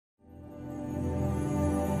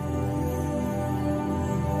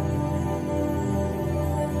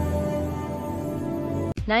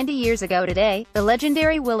90 years ago today, the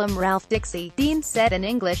legendary Willam Ralph Dixie Dean set an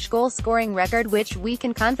English goal-scoring record which we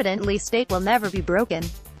can confidently state will never be broken.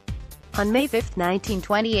 On May 5,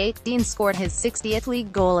 1928, Dean scored his 60th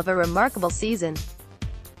league goal of a remarkable season.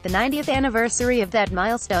 The 90th anniversary of that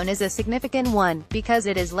milestone is a significant one, because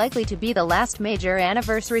it is likely to be the last major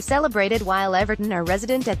anniversary celebrated while Everton are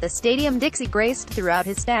resident at the stadium Dixie graced throughout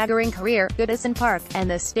his staggering career, Goodison Park, and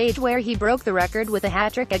the stage where he broke the record with a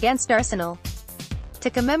hat-trick against Arsenal. To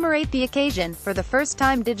commemorate the occasion, for the first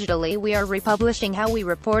time digitally we are republishing how we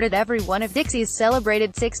reported every one of Dixie's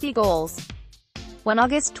celebrated 60 goals. On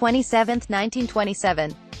August 27,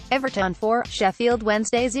 1927, Everton 4, Sheffield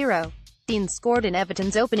Wednesday 0. Dean scored in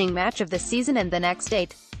Everton's opening match of the season and the next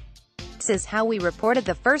 8. This is how we reported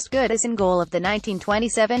the first Goodison goal of the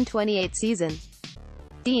 1927-28 season.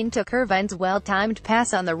 Dean took Irvine's well-timed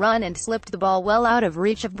pass on the run and slipped the ball well out of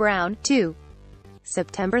reach of Brown, 2.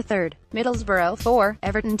 September 3, Middlesbrough 4,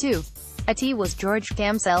 Everton 2. It was George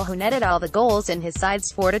Camsell who netted all the goals in his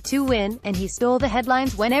side's 4-2 win, and he stole the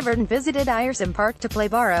headlines when Everton visited Goodison Park to play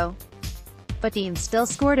Barrow. But Dean still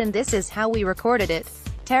scored, and this is how we recorded it.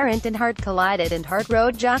 Tarrant and Hart collided and Hart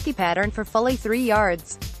rode jockey pattern for fully 3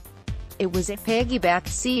 yards. It was a piggyback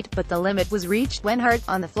seat, but the limit was reached when Hart,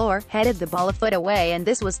 on the floor, headed the ball a foot away, and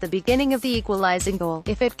this was the beginning of the equalizing goal,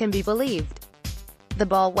 if it can be believed. The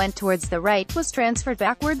ball went towards the right, was transferred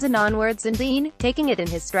backwards and onwards, and Dean, taking it in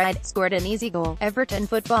his stride, scored an easy goal. Everton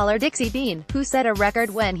footballer Dixie Dean, who set a record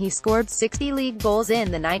when he scored 60 league goals in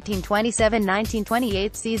the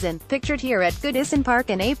 1927-1928 season, pictured here at Goodison Park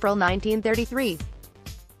in April 1933.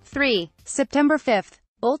 3. September 5.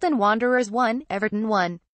 Bolton Wanderers 1, Everton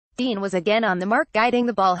 1. Dean was again on the mark, guiding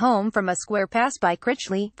the ball home from a square pass by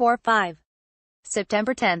Critchley, 4-5.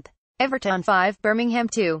 September 10. Everton 5, Birmingham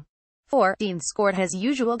 2. 4. Dean scored his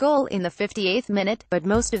usual goal in the 58th minute, but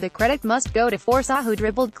most of the credit must go to Forsyth, who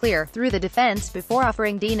dribbled clear through the defense before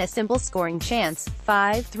offering Dean a simple scoring chance.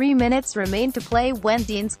 5. 3 minutes remained to play when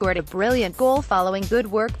Dean scored a brilliant goal following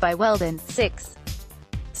good work by Weldon. 6.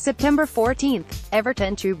 September 14,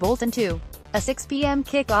 Everton 2, Bolton 2. A 6 p.m.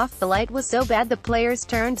 kick-off. The light was so bad the players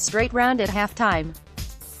turned straight round at half-time.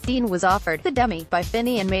 Dean was offered the dummy by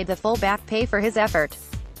Finney and made the full-back pay for his effort.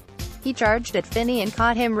 He charged at Finney and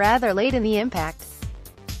caught him rather late in the impact.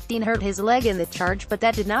 Dean hurt his leg in the charge, but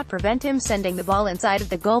that did not prevent him sending the ball inside of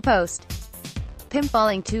the goalpost. Him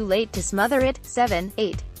falling too late to smother it. 7.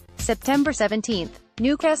 8. September 17,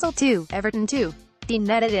 Newcastle 2, Everton 2. Dean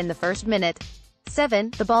netted in the first minute. 7.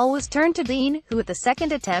 The ball was turned to Dean, who at the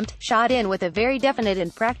second attempt, shot in with a very definite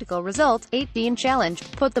and practical result. 8. Dean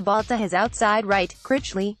challenged, put the ball to his outside right,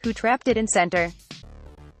 Critchley, who trapped it in center.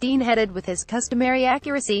 Dean headed with his customary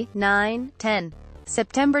accuracy. 9. 10.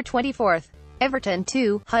 September 24. Everton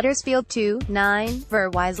 2, Huddersfield 2. 9. Ver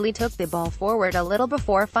wisely took the ball forward a little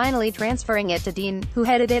before finally transferring it to Dean, who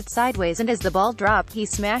headed it sideways, and as the ball dropped he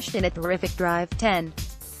smashed in a terrific drive. 10.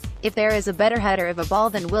 If there is a better header of a ball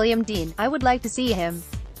than William Dean, I would like to see him.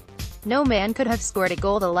 No man could have scored a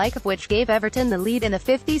goal the like of which gave Everton the lead in the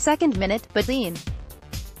 52nd minute, but Dean.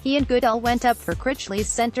 He and Goodall went up for Critchley's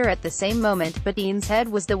centre at the same moment, but Dean's head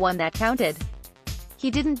was the one that counted.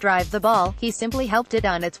 He didn't drive the ball, he simply helped it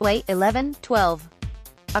on its way. 11. 12.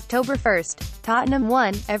 October 1. Tottenham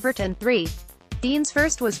 1, Everton 3. Dean's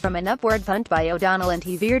first was from an upward punt by O'Donnell and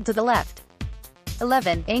he veered to the left.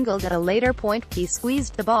 11. Angled at a later point, he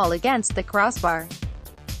squeezed the ball against the crossbar.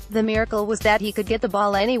 The miracle was that he could get the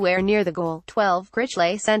ball anywhere near the goal. 12.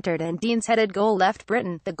 Critchley centered and Dean's headed goal left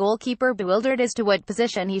Britain, the goalkeeper bewildered as to what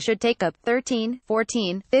position he should take up. 13.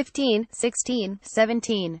 14. 15. 16.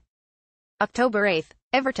 17. October 8.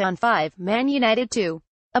 Everton 5, Man United 2.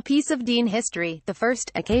 A piece of Dean history, the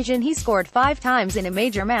first occasion he scored 5 times in a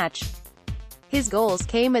major match. His goals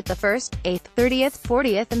came at the 1st, 8th, 30th,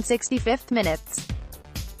 40th and 65th minutes.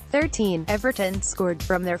 13. Everton scored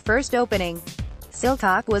from their first opening.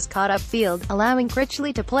 Silcock was caught upfield, allowing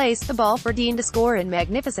Critchley to place the ball for Dean to score in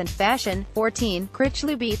magnificent fashion. 14.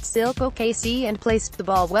 Critchley beat Silcock KC and placed the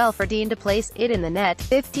ball well for Dean to place it in the net.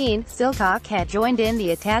 15. Silcock had joined in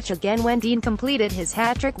the attack again when Dean completed his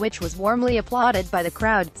hat-trick, which was warmly applauded by the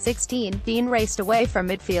crowd. 16. Dean raced away from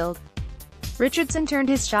midfield. Richardson turned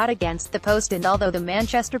his shot against the post, and although the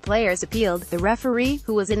Manchester players appealed, the referee,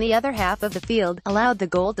 who was in the other half of the field, allowed the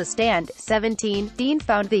goal to stand. 17. Dean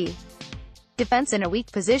found the defense in a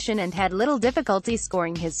weak position and had little difficulty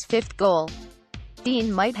scoring his 5th goal.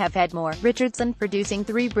 Dean might have had more, Richardson producing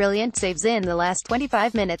 3 brilliant saves in the last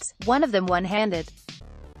 25 minutes, one of them one-handed.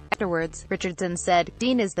 Afterwards, Richardson said,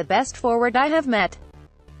 "Dean is the best forward I have met.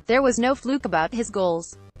 There was no fluke about his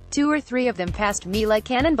goals. 2 or 3 of them passed me like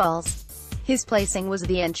cannonballs. His placing was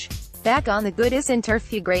the inch. Back on the Goodison turf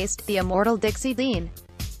he graced the immortal Dixie Dean.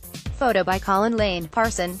 Photo by Colin Lane.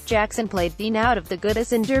 Parson Jackson played Dean out of the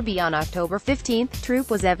Goodison Derby on October 15. Troop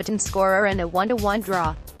was Everton's scorer in a 1-1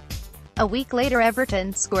 draw. A week later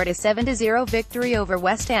Everton scored a 7-0 victory over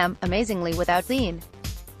West Ham, amazingly without Dean.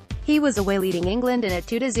 He was away leading England in a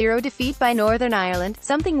 2-0 defeat by Northern Ireland,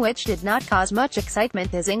 something which did not cause much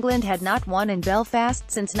excitement as England had not won in Belfast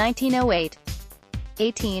since 1908.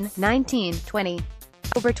 18, 19, 20.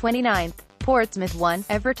 October 29. Portsmouth 1,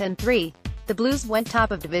 Everton 3. The Blues went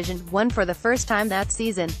top of Division 1 for the first time that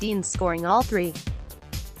season, Dean scoring all three.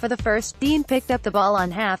 For the first, Dean picked up the ball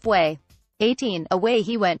on halfway. 18. Away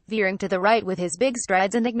he went, veering to the right with his big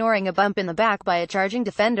strides and ignoring a bump in the back by a charging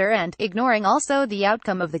defender and, ignoring also the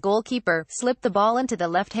outcome of the goalkeeper, slipped the ball into the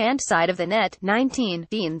left-hand side of the net. 19.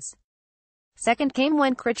 Dean's second came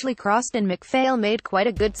when Critchley crossed and McPhail made quite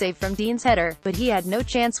a good save from Dean's header, but he had no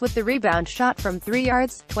chance with the rebound shot from 3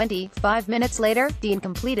 yards. 25 minutes later, Dean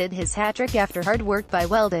completed his hat-trick after hard work by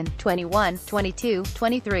Weldon. 21, 22,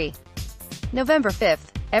 23. November 5th.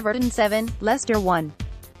 Everton 7, Leicester 1.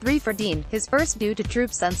 3 for Dean, his first due to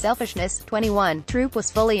Troop's unselfishness. 21. Troop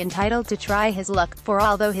was fully entitled to try his luck, for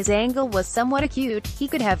although his angle was somewhat acute, he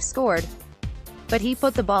could have scored. But he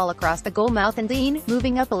put the ball across the goal mouth and Dean,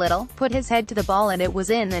 moving up a little, put his head to the ball and it was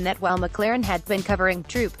in the net while McLaren had been covering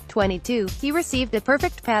Troop. 22. He received a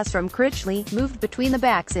perfect pass from Critchley, moved between the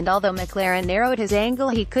backs and although McLaren narrowed his angle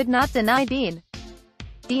he could not deny Dean.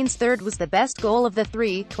 Dean's third was the best goal of the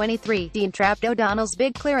three. 23. Dean trapped O'Donnell's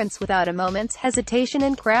big clearance without a moment's hesitation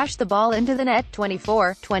and crashed the ball into the net.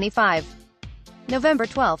 24, 25. November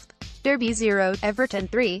 12th. Derby 0, Everton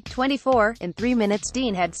 3, 24. In 3 minutes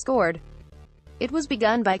Dean had scored. It was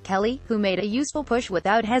begun by Kelly, who made a useful push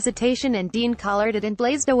without hesitation and Dean collared it and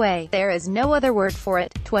blazed away. There is no other word for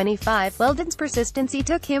it. 25. Weldon's persistency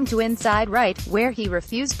took him to inside right, where he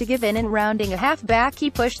refused to give in and rounding a half back he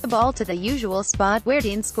pushed the ball to the usual spot where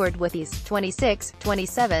Dean scored with ease. 26,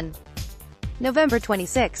 27. November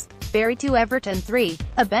 26th. Bury 2 Everton 3.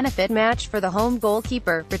 A benefit match for the home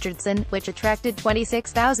goalkeeper, Richardson, which attracted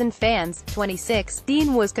 26,000 fans. 26.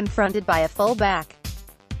 Dean was confronted by a full-back.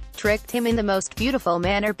 Tricked him in the most beautiful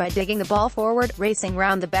manner by digging the ball forward, racing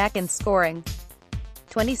round the back and scoring.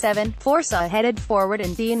 27. Forsaw headed forward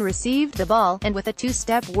and Dean received the ball, and with a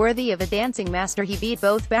two-step worthy of a dancing master he beat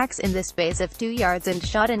both backs in the space of 2 yards and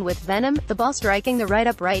shot in with venom, the ball striking the right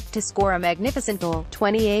upright to score a magnificent goal.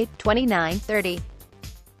 28, 29, 30.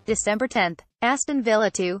 December 10th. Aston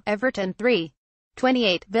Villa 2, Everton 3.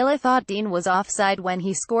 28. Villa thought Dean was offside when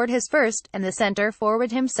he scored his first, and the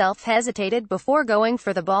centre-forward himself hesitated before going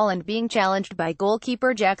for the ball and being challenged by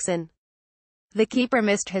goalkeeper Jackson. The keeper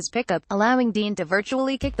missed his pickup, allowing Dean to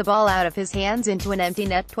virtually kick the ball out of his hands into an empty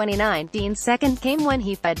net. 29. Dean's second came when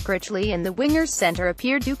he fed Critchley and the winger's centre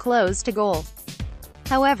appeared too close to goal.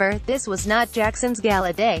 However, this was not Jackson's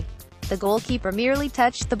gala day. The goalkeeper merely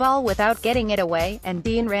touched the ball without getting it away, and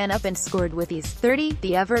Dean ran up and scored with ease. 30.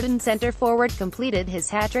 The Everton centre-forward completed his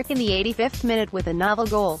hat-trick in the 85th minute with a novel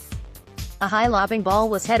goal. A high lobbing ball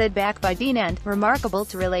was headed back by Dean and, remarkable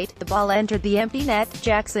to relate, the ball entered the empty net,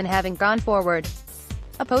 Jackson having gone forward.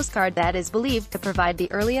 A postcard that is believed to provide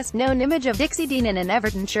the earliest known image of Dixie Dean in an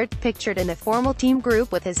Everton shirt, pictured in a formal team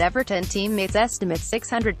group with his Everton teammates, estimates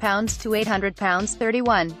 £600 to £800.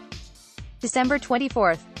 31. December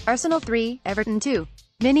 24th. Arsenal 3, Everton 2.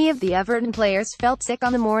 Many of the Everton players felt sick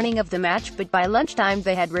on the morning of the match, but by lunchtime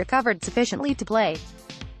they had recovered sufficiently to play.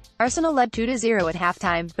 Arsenal led 2-0 at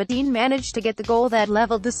halftime, but Dean managed to get the goal that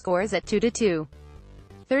leveled the scores at 2-2.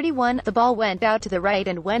 31. The ball went out to the right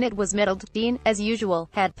and when it was middled, Dean, as usual,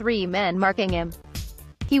 had 3 men marking him.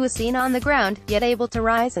 He was seen on the ground, yet able to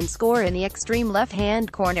rise and score in the extreme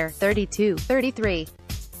left-hand corner. 32-33.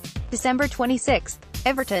 December 26th.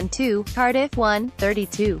 Everton 2, Cardiff 1,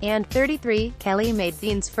 32, and 33. Kelly made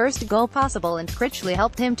Dean's first goal possible and Critchley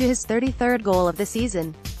helped him to his 33rd goal of the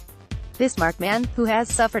season. This marked man, who has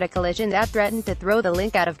suffered a collision that threatened to throw the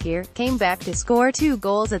link out of gear, came back to score 2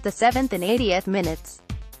 goals at the 7th and 80th minutes.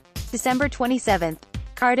 December 27th.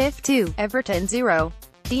 Cardiff 2, Everton 0.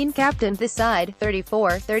 Dean captained the side.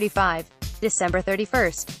 34-35. December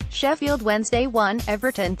 31st. Sheffield Wednesday 1,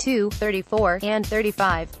 Everton 2, 34, and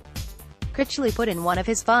 35. Critchley put in one of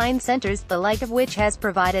his fine centres, the like of which has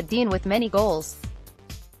provided Dean with many goals.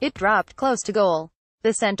 It dropped close to goal.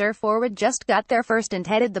 The centre-forward just got there first and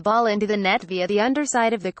headed the ball into the net via the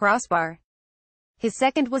underside of the crossbar. His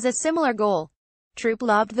second was a similar goal. Troop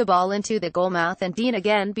lobbed the ball into the goalmouth and Dean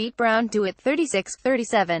again beat Brown to it.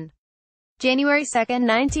 36-37. January 2,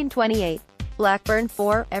 1928. Blackburn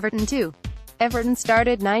 4, Everton 2. Everton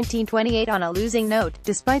started 1928 on a losing note,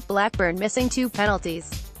 despite Blackburn missing 2 penalties.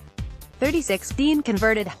 36, Dean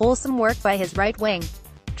converted wholesome work by his right wing.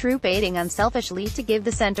 Troop aiding unselfishly to give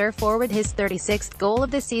the centre-forward his 36th goal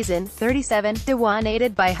of the season. 37, Dewan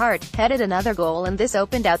aided by Hart, headed another goal and this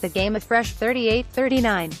opened out the game afresh.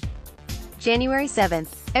 38-39. January 7th,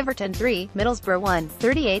 Everton 3, Middlesbrough 1.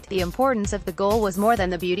 38, the importance of the goal was more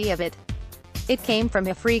than the beauty of it. It came from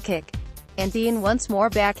a free kick. And Dean once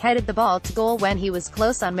more back-headed the ball to goal when he was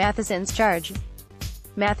close on Matheson's charge.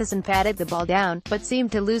 Matheson patted the ball down, but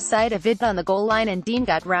seemed to lose sight of it on the goal line and Dean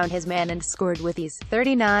got round his man and scored with ease.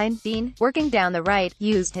 39, Dean, working down the right,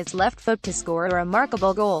 used his left foot to score a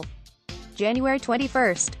remarkable goal. January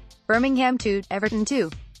 21st, Birmingham 2, Everton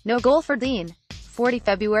 2. No goal for Dean. 40,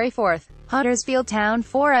 February 4th, Huddersfield Town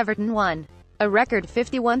 4, Everton 1. A record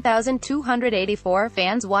 51,284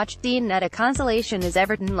 fans watched Dean net a consolation as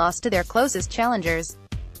Everton lost to their closest challengers.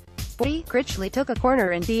 40, Critchley took a corner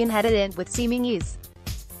and Dean headed it with seeming ease.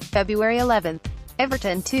 February 11th,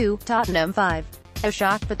 Everton 2, Tottenham 5. A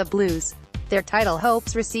shock for the Blues. Their title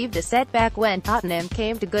hopes received a setback when Tottenham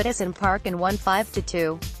came to Goodison Park and won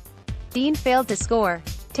 5-2. Dean failed to score.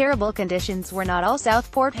 Terrible conditions were not all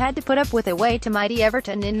Southport had to put up with away to mighty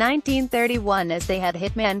Everton in 1931 as they had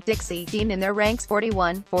hitman Dixie Dean in their ranks.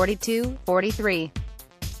 41, 42, 43.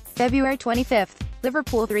 February 25th,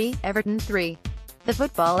 Liverpool 3, Everton 3. The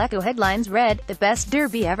Football Echo headlines read, "The best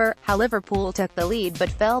derby ever, how Liverpool took the lead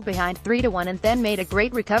but fell behind 3-1 and then made a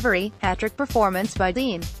great recovery, hat-trick performance by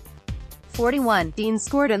Dean." 41, Dean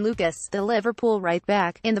scored and Lucas, the Liverpool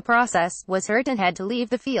right-back, in the process, was hurt and had to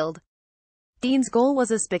leave the field. Dean's goal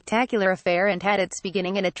was a spectacular affair and had its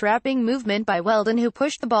beginning in a trapping movement by Weldon who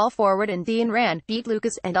pushed the ball forward and Dean ran, beat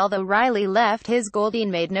Lucas, and although Riley left his goal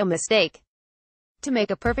Dean made no mistake to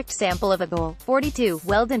make a perfect sample of a goal. 42,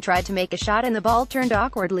 Weldon tried to make a shot and the ball turned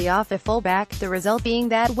awkwardly off a fullback, the result being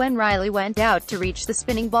that when Riley went out to reach the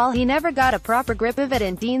spinning ball he never got a proper grip of it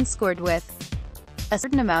and Dean scored with a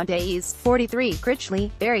certain amount of ease. 43,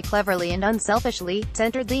 Critchley, very cleverly and unselfishly,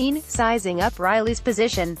 centered Dean, sizing up Riley's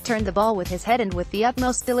position, turned the ball with his head and with the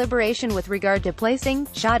utmost deliberation with regard to placing,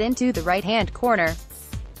 shot into the right-hand corner.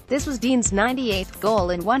 This was Dean's 98th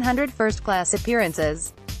goal in 100 first-class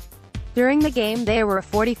appearances. During the game there were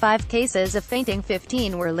 45 cases of fainting,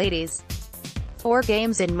 15 were ladies. 4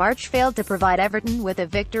 games in March failed to provide Everton with a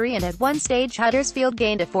victory and at one stage Huddersfield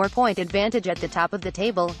gained a 4-point advantage at the top of the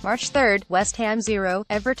table. March 3rd, West Ham 0,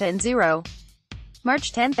 Everton 0.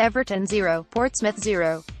 March 10th, Everton 0, Portsmouth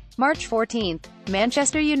 0. March 14th,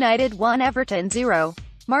 Manchester United 1, Everton 0.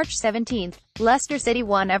 March 17th, Leicester City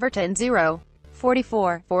 1, Everton 0.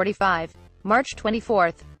 44, 45. March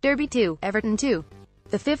 24th, Derby 2, Everton 2.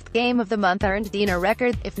 The 5th game of the month earned Dean a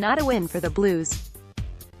record, if not a win, for the Blues.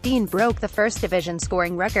 Dean broke the First Division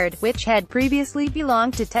scoring record, which had previously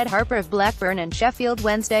belonged to Ted Harper of Blackburn and Sheffield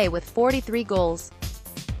Wednesday with 43 goals.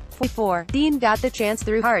 44. Dean got the chance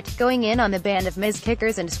through Hart, going in on the band of Miz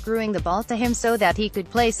kickers and screwing the ball to him so that he could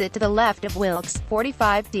place it to the left of Wilkes.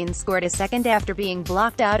 45. Dean scored a second after being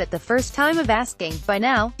blocked out at the first time of asking. By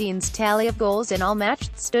now, Dean's tally of goals in all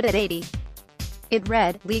matched stood at 80. It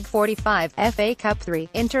read, League 45, FA Cup 3,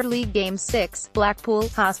 Interleague Games 6, Blackpool,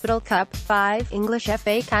 Hospital Cup 5, English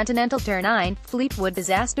FA Continental Tour 9, Fleetwood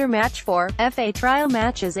Disaster Match 4, FA Trial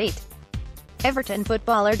Matches 8. Everton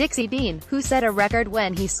footballer Dixie Dean, who set a record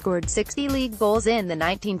when he scored 60 league goals in the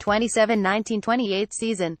 1927-1928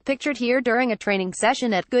 season, pictured here during a training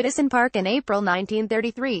session at Goodison Park in April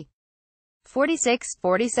 1933.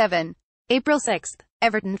 46-47. April 6th,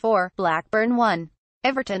 Everton 4, Blackburn 1.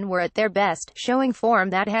 Everton were at their best, showing form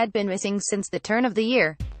that had been missing since the turn of the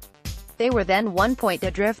year. They were then 1 point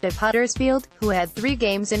adrift of Huddersfield, who had 3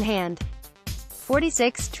 games in hand.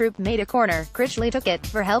 46, Troop made a corner, Critchley took it,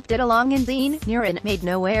 helped it along and Dean, Nurin, made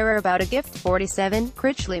no error about a gift. 47,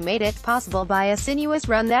 Critchley made it possible by a sinuous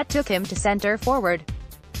run that took him to centre forward.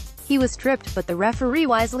 He was tripped but the referee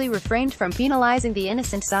wisely refrained from penalising the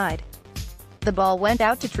innocent side. The ball went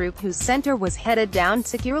out to Troop, whose centre was headed down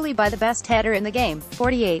securely by the best header in the game.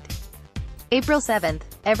 48. April 7th,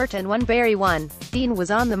 Everton 1, Bury 1. Dean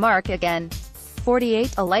was on the mark again.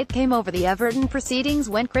 48. A light came over the Everton proceedings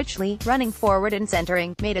when Critchley, running forward and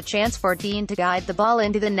centering, made a chance for Dean to guide the ball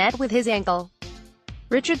into the net with his ankle.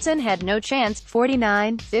 Richardson had no chance.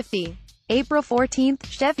 49-50. April 14th,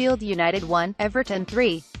 Sheffield United 1, Everton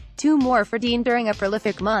 3. 2 more for Dean during a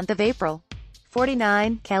prolific month of April.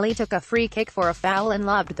 49, Kelly took a free kick for a foul and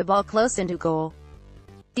lobbed the ball close into goal.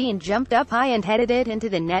 Dean jumped up high and headed it into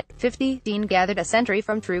the net. 50, Dean gathered a century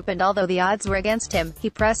from Troop and although the odds were against him, he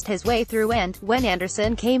pressed his way through and, when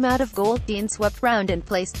Anderson came out of goal, Dean swept round and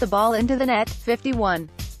placed the ball into the net. 51.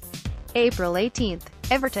 April 18th,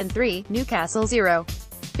 Everton 3, Newcastle 0.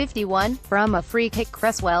 51, from a free kick.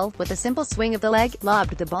 Cresswell, with a simple swing of the leg,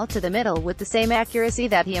 lobbed the ball to the middle with the same accuracy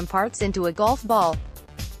that he imparts into a golf ball.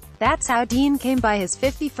 That's how Dean came by his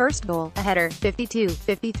 51st goal, a header. 52,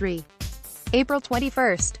 53. April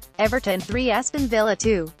 21st, Everton 3 Aston Villa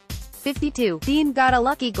 2. 52, Dean got a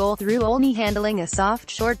lucky goal through only handling a soft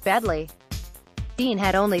short badly. Dean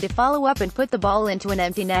had only to follow up and put the ball into an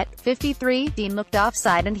empty net. 53, Dean looked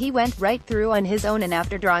offside and he went right through on his own, and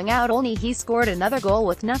after drawing out only he scored another goal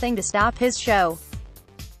with nothing to stop his show.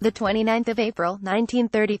 The 29th of April,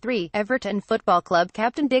 1933, Everton Football Club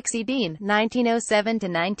captain Dixie Dean,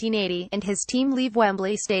 1907–1980, and his team leave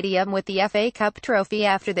Wembley Stadium with the FA Cup trophy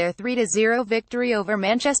after their 3-0 victory over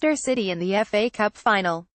Manchester City in the FA Cup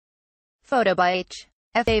final. Photo by H.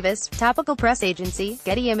 F. Davis, Topical Press Agency,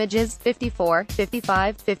 Getty Images, 54,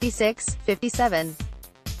 55, 56, 57.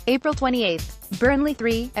 April 28. Burnley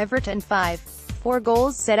 3, Everton 5. 4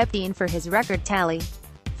 goals set up Dean for his record tally.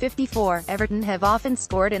 54. Everton have often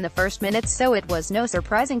scored in the first minutes, so it was no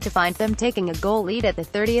surprising to find them taking a goal lead at the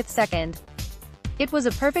 30th second. It was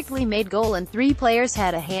a perfectly made goal and 3 players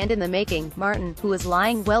had a hand in the making. Martin, who was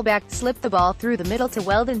lying well back, slipped the ball through the middle to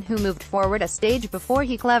Weldon, who moved forward a stage before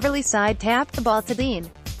he cleverly side-tapped the ball to Dean.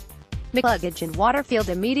 McCluggage and Waterfield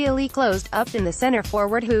immediately closed up in the center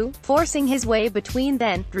forward, who, forcing his way between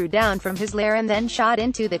them, drew down from his lair and then shot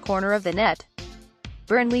into the corner of the net.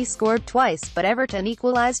 Burnley scored twice, but Everton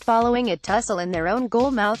equalized following a tussle in their own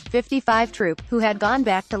goal mouth. 55 Troop, who had gone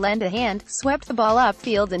back to lend a hand, swept the ball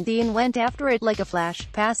upfield and Dean went after it like a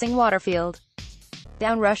flash, passing Waterfield.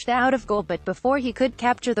 Down rushed out of goal, but before he could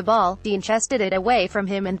capture the ball, Dean chested it away from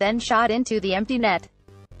him and then shot into the empty net.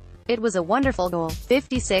 It was a wonderful goal.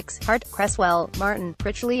 56, Hart, Cresswell, Martin,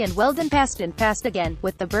 Critchley and Weldon passed and passed again,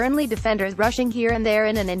 with the Burnley defenders rushing here and there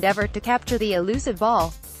in an endeavour to capture the elusive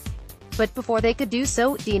ball. But before they could do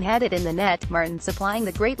so, Dean had it in the net, Martin supplying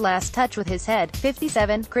the great last touch with his head.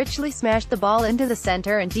 57, Critchley smashed the ball into the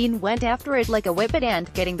centre and Dean went after it like a whippet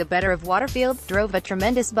and, getting the better of Waterfield, drove a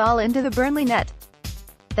tremendous ball into the Burnley net.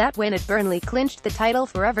 That win at Burnley clinched the title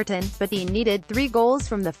for Everton, but Dean needed 3 goals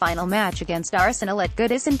from the final match against Arsenal at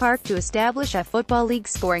Goodison Park to establish a Football League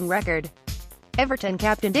scoring record. Everton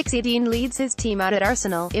captain Dixie Dean leads his team out at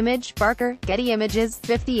Arsenal. Image, Barker, Getty Images,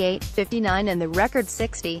 58, 59 and the record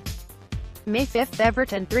 60. May 5,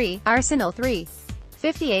 Everton 3, Arsenal 3.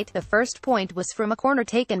 58, the first point was from a corner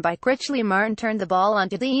taken by Critchley. Martin turned the ball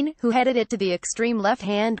onto Dean, who headed it to the extreme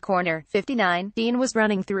left-hand corner. 59, Dean was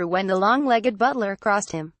running through when the long-legged Butler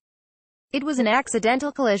crossed him. It was an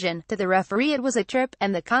accidental collision. To the referee it was a trip,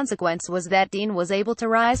 and the consequence was that Dean was able to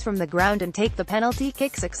rise from the ground and take the penalty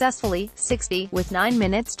kick successfully. 60, with 9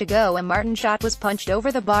 minutes to go, a Martin shot was punched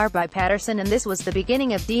over the bar by Patterson and this was the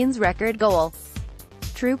beginning of Dean's record goal.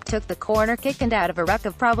 Troop took the corner kick and out of a ruck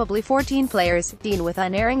of probably 14 players, Dean with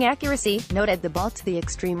unerring accuracy, noted the ball to the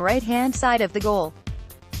extreme right-hand side of the goal.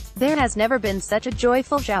 There has never been such a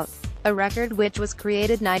joyful shout. A record which was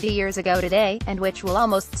created 90 years ago today, and which will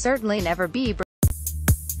almost certainly never be broken.